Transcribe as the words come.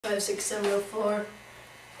56704,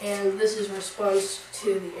 and this is a response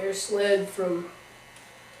to the air sled from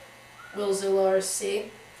Willzilla RC.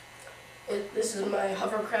 This is my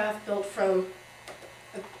hovercraft built from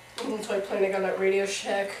a little toy plane I got at Radio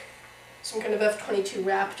Shack, some kind of F-22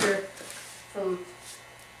 Raptor from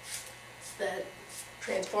that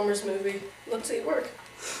Transformers movie. Let's see it work.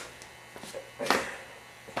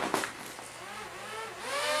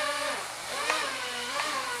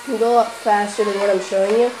 It can go a lot faster than what I'm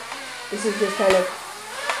showing you. This is just kind of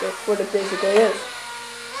what it basically is.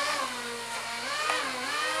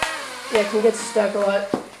 Yeah, it can get stuck a lot.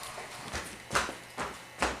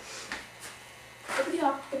 Hippity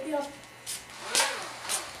hop, hippity hop.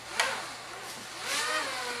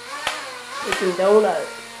 It can donut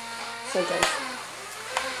sometimes.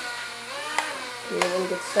 You don't want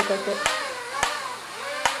to get stuck like that.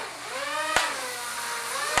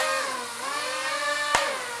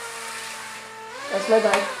 That's my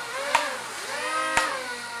bike.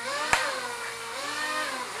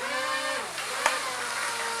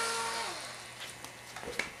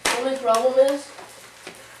 The only problem is,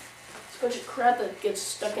 it's a bunch of crap that gets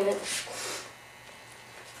stuck in it.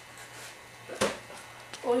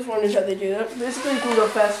 Always wondered how they do that. Basically, you can go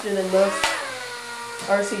faster than most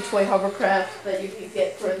RC toy hovercraft that you could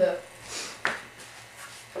get from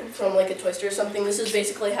like a Toy Store or something. This is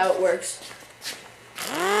basically how it works.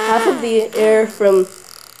 Half of the air from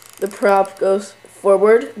the prop goes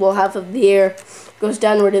forward, while half of the air goes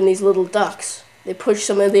downward in these little ducts. They push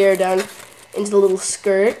some of the air down into the little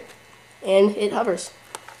skirt, and it hovers.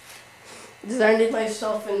 Designed it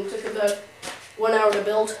myself and took about 1 hour to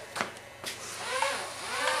build.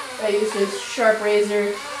 I used a sharp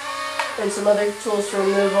razor and some other tools to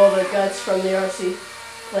remove all the guts from the RC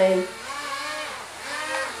plane.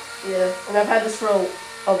 Yeah, and I've had this for a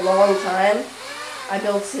long time. I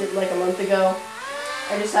built it like a month ago.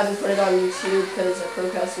 I just haven't put it on YouTube because I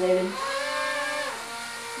procrastinated.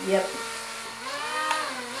 Yep.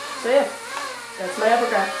 So yeah, that's my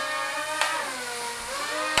hovercraft.